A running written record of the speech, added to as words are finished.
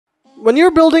When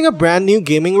you're building a brand new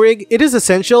gaming rig, it is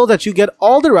essential that you get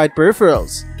all the right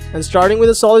peripherals, and starting with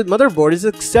a solid motherboard is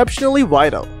exceptionally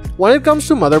vital. When it comes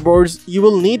to motherboards, you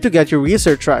will need to get your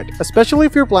research right, especially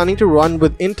if you're planning to run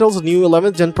with Intel's new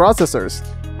 11th gen processors.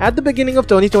 At the beginning of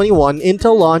 2021,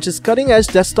 Intel launched its cutting-edge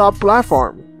desktop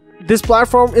platform. This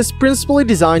platform is principally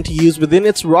designed to use within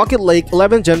its Rocket Lake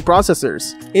 11th gen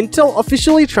processors. Intel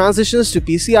officially transitions to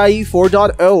PCIe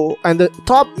 4.0 and the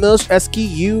topmost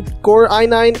SKU Core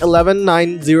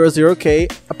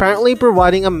i9-11900K, apparently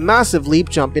providing a massive leap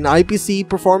jump in IPC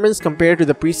performance compared to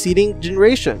the preceding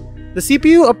generation. The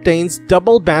CPU obtains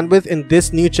double bandwidth in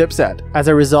this new chipset. As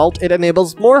a result, it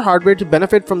enables more hardware to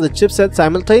benefit from the chipset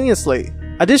simultaneously.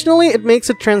 Additionally, it makes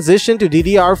a transition to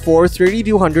DDR4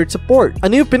 3200 support, a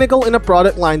new pinnacle in a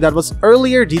product line that was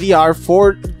earlier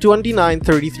DDR4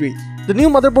 2933. The new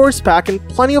motherboards pack in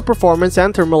plenty of performance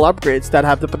and thermal upgrades that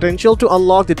have the potential to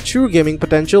unlock the true gaming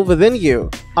potential within you.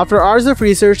 After hours of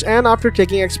research and after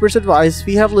taking experts' advice,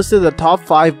 we have listed the top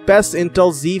 5 best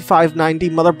Intel Z590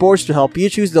 motherboards to help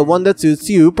you choose the one that suits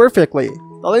you perfectly.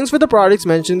 The links for the products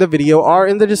mentioned in the video are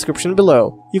in the description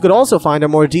below. You could also find a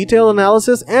more detailed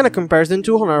analysis and a comparison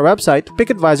tool on our website,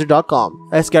 pickadvisor.com.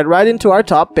 Let's get right into our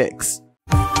top picks.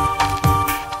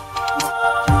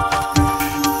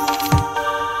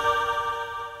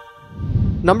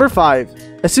 Number 5.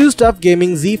 ASUS TUF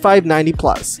Gaming Z590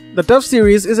 Plus. The TUF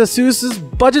series is ASUS's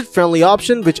budget-friendly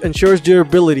option which ensures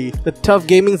durability. The TUF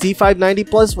Gaming Z590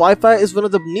 Plus Wi-Fi is one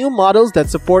of the new models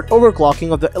that support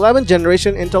overclocking of the 11th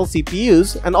generation Intel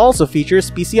CPUs and also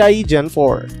features PCIe Gen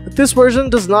 4. This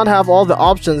version does not have all the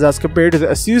options as compared to the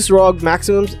ASUS ROG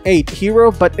Maximus 8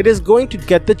 Hero, but it is going to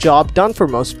get the job done for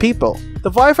most people. The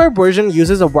Wi-Fi version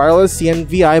uses a wireless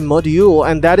CNVI module,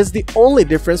 and that is the only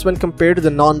difference when compared to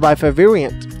the non-Wi-Fi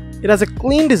variant. It has a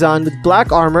clean design with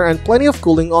black armor and plenty of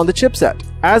cooling on the chipset.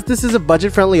 As this is a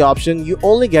budget-friendly option, you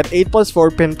only get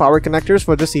 8+4 pin power connectors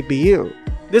for the CPU.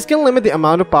 This can limit the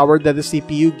amount of power that the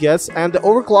CPU gets and the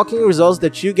overclocking results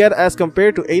that you get as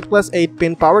compared to 8+8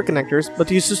 pin power connectors,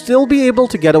 but you should still be able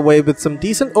to get away with some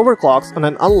decent overclocks on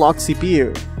an unlocked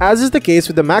CPU. As is the case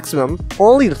with the Maximum,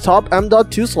 only the top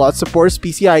M.2 slot supports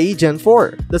PCIe Gen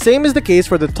 4. The same is the case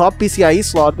for the top PCIe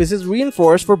slot, which is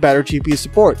reinforced for better GPU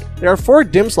support. There are 4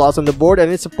 DIMM slots on the board and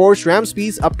it supports RAM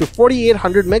speeds up to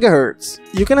 4800 MHz.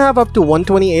 You can have up to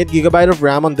 128GB of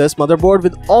RAM on this motherboard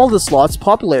with all the slots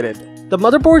populated. The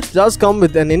motherboard does come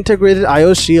with an integrated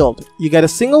I/O shield. You get a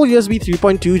single USB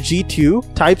 3.2 G2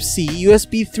 Type-C,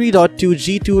 USB 3.2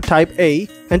 G2 Type-A,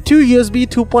 and 2 USB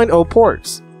 2.0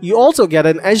 ports. You also get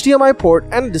an HDMI port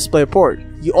and a display port.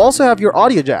 You also have your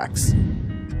audio jacks.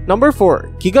 Number 4.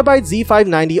 GIGABYTE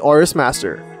Z590 AORUS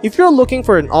Master. If you're looking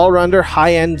for an all-rounder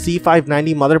high-end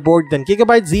Z590 motherboard, then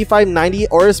GIGABYTE Z590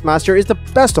 AORUS Master is the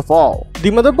best of all.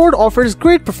 The motherboard offers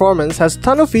great performance, has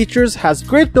ton of features, has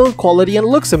great build quality, and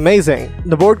looks amazing.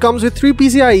 The board comes with 3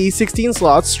 PCIe 16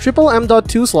 slots, triple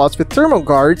M.2 slots with thermal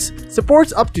guards,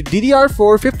 supports up to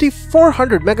DDR4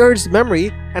 5400 MHz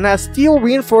memory, and has steel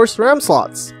reinforced RAM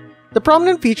slots. The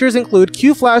prominent features include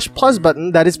QFlash Plus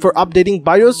button that is for updating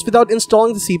BIOS without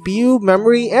installing the CPU,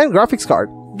 memory, and graphics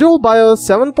card. Dual BIOS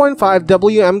 7.5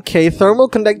 WMK thermal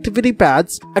conductivity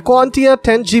pads, a Quantia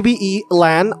 10GBE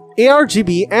LAN,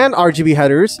 ARGB and RGB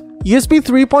headers, USB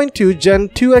 3.2 Gen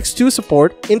 2x2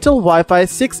 support, Intel Wi-Fi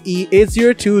 6E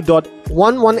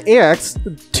 802.11ax,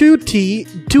 2T,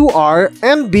 2R,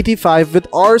 and BT5 with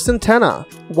ARS antenna,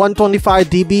 125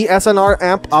 dB SNR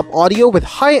amp up audio with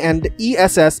high-end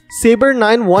ESS Saber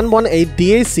 9118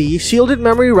 DAC, shielded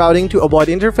memory routing to avoid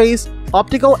interface,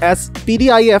 optical S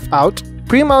PDIF out,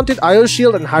 pre-mounted I/O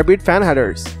shield and hybrid fan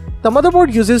headers. The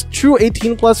motherboard uses true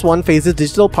 18+1 phases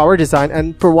digital power design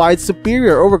and provides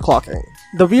superior overclocking.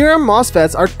 The VRM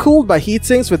MOSFETs are cooled by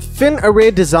heatsinks with fin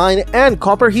array design and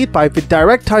copper heat pipe with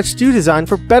direct touch 2 design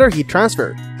for better heat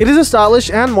transfer. It is a stylish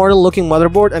and modern looking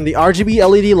motherboard and the RGB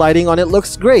LED lighting on it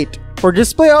looks great. For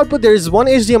display output, there is one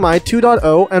HDMI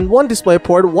 2.0 and one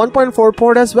DisplayPort 1.4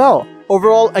 port as well.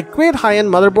 Overall, a great high-end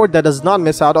motherboard that does not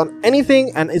miss out on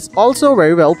anything and is also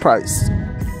very well priced.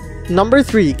 Number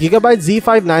 3. GIGABYTE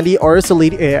Z590 AORUS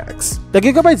Elite AX. The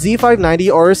GIGABYTE Z590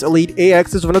 AORUS Elite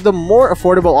AX is one of the more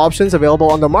affordable options available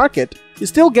on the market. You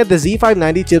still get the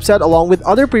Z590 chipset along with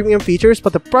other premium features,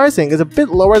 but the pricing is a bit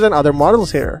lower than other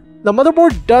models here. The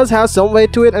motherboard does have some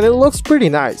weight to it and it looks pretty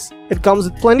nice. It comes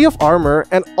with plenty of armor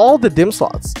and all the DIMM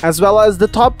slots, as well as the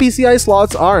top PCI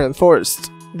slots are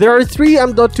enforced. There are 3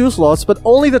 M.2 slots, but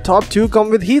only the top 2 come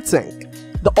with heatsink.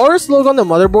 The AORUS logo on the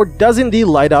motherboard does indeed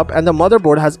light up, and the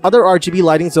motherboard has other RGB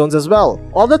lighting zones as well,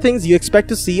 all the things you expect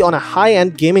to see on a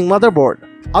high-end gaming motherboard.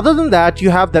 Other than that, you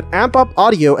have that amp up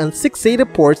audio and 6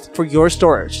 SATA ports for your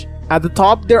storage. At the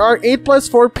top, there are 8 plus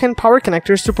 4 pin power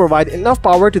connectors to provide enough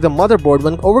power to the motherboard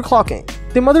when overclocking.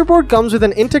 The motherboard comes with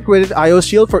an integrated I/O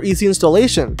shield for easy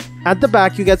installation. At the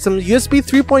back, you get some USB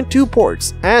 3.2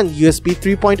 ports and USB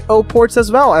 3.0 ports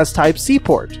as well as Type-C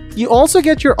port. You also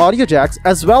get your audio jacks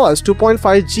as well as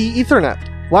 2.5G Ethernet,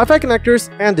 Wi-Fi connectors,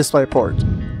 and DisplayPort.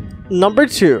 Number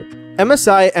 2.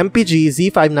 MSI MPG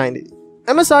Z590.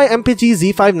 MSI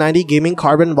MPG Z590 Gaming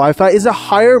Carbon Wi-Fi is a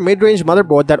higher mid-range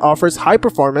motherboard that offers high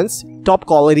performance, top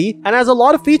quality, and has a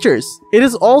lot of features. It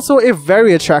is also a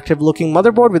very attractive looking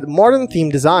motherboard with modern theme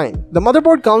design. The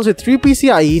motherboard comes with 3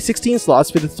 PCIe 16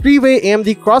 slots with a 3-way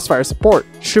AMD Crossfire support,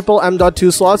 triple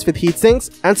M.2 slots with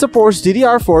heatsinks, and supports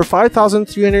DDR4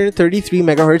 5333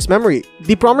 MHz memory.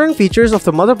 The prominent features of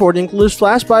the motherboard include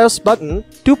Flash BIOS button,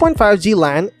 2.5G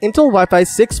LAN, Intel Wi-Fi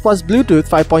 6 plus Bluetooth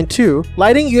 5.2,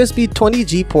 lighting USB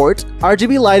 20G port,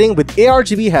 RGB lighting with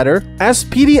ARGB header,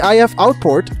 SPDIF out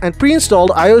port, and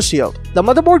pre-installed I/O shield. The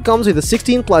motherboard comes with a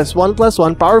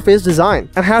 16+1+1 power phase design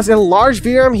and has enlarged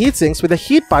VRAM heatsinks with a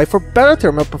heat pipe for better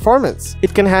thermal performance.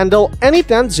 It can handle any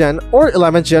 10th gen or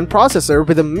 11th gen processor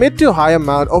with a mid to high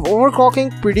amount of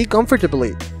overclocking pretty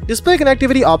comfortably. Display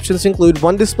connectivity options include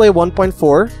one Display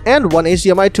 1.4 and one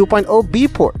HDMI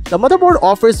 2.0B port. The motherboard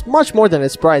offers much more than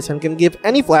its price and can give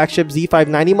any flagship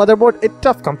Z590 motherboard a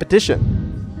tough competition.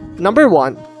 Number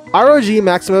 1. ROG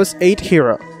Maximus 8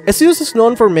 Hero. ASUS is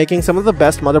known for making some of the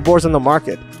best motherboards on the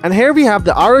market, and here we have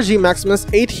the ROG Maximus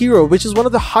 8 Hero, which is one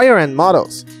of the higher end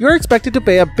models. You're expected to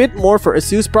pay a bit more for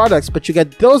ASUS products, but you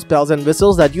get those bells and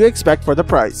whistles that you expect for the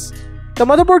price. The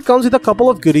motherboard comes with a couple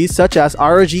of goodies such as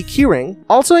ROG keyring.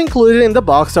 Also included in the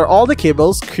box are all the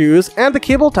cables, screws, and the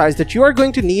cable ties that you are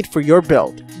going to need for your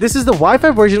build. This is the Wi-Fi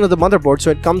version of the motherboard,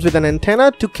 so it comes with an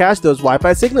antenna to catch those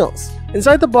Wi-Fi signals.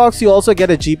 Inside the box, you also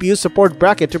get a GPU support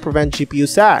bracket to prevent GPU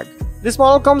sag. This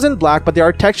model comes in black, but there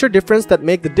are texture differences that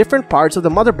make the different parts of the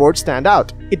motherboard stand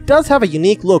out. It does have a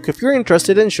unique look if you're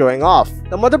interested in showing off.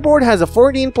 The motherboard has a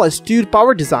 14+2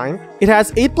 power design. It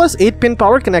has 8+8 pin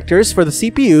power connectors for the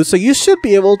CPU, so you should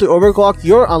be able to overclock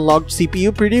your unlocked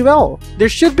CPU pretty well. There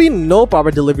should be no power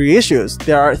delivery issues.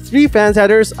 There are 3 fan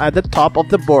headers at the top of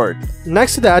the board.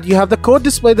 Next to that, you have the code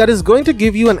display that is going to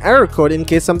give you an error code in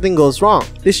case something goes wrong.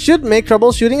 This should make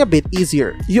troubleshooting a bit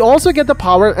easier. You also get the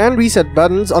power and reset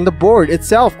buttons on the board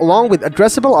itself along with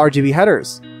addressable RGB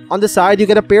headers. On the side, you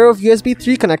get a pair of USB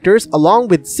 3 connectors along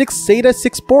with 6 SATA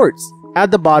 6 ports. At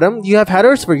the bottom, you have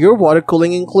headers for your water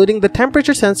cooling, including the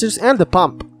temperature sensors and the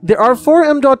pump. There are 4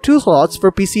 M.2 slots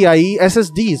for PCIe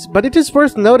SSDs, but it is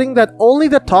worth noting that only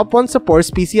the top one supports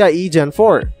PCIe Gen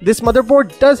 4. This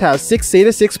motherboard does have 6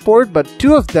 SATA 6 ports, but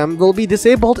 2 of them will be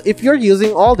disabled if you're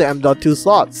using all the M.2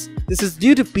 slots. This is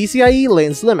due to PCIe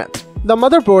lanes limit. The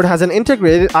motherboard has an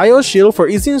integrated I/O shield for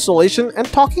easy installation, and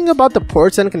talking about the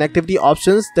ports and connectivity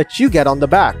options that you get on the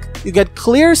back. You get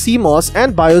clear CMOS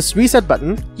and BIOS reset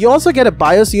button. You also get a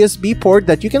BIOS USB port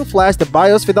that you can flash the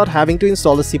BIOS without having to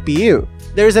install the CPU.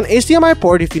 There is an HDMI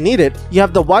port if you need it. You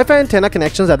have the Wi-Fi antenna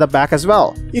connections at the back as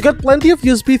well. You get plenty of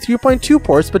USB 3.2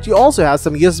 ports, but you also have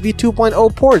some USB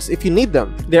 2.0 ports if you need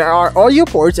them. There are audio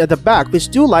ports at the back which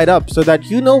do light up so that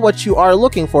you know what you are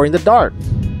looking for in the dark.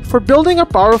 For building a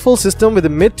powerful system with a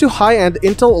mid to high-end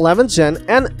Intel 11th Gen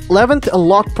and 11th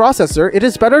unlocked processor, it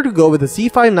is better to go with the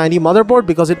Z590 motherboard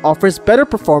because it offers better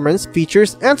performance,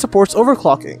 features, and supports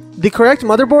overclocking. The correct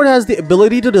motherboard has the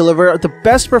ability to deliver the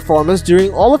best performance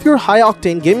during all of your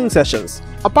high-octane gaming sessions.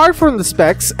 Apart from the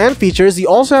specs and features, you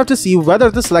also have to see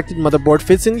whether the selected motherboard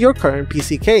fits in your current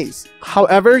PC case.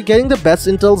 However, getting the best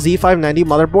Intel Z590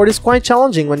 motherboard is quite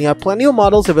challenging when you have plenty of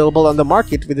models available on the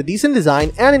market with a decent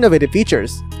design and innovative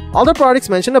features. All the products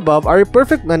mentioned above are a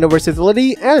perfect blend of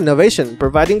versatility and innovation,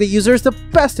 providing the users the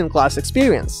best-in-class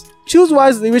experience. Choose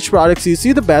wisely which products suits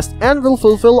you the best and will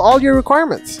fulfill all your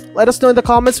requirements. Let us know in the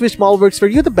comments which model works for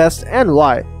you the best and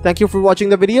why. Thank you for watching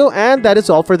the video, and that is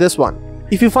all for this one.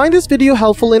 If you find this video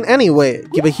helpful in any way,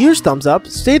 give a huge thumbs up,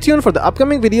 stay tuned for the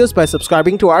upcoming videos by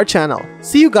subscribing to our channel.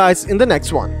 See you guys in the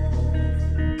next one.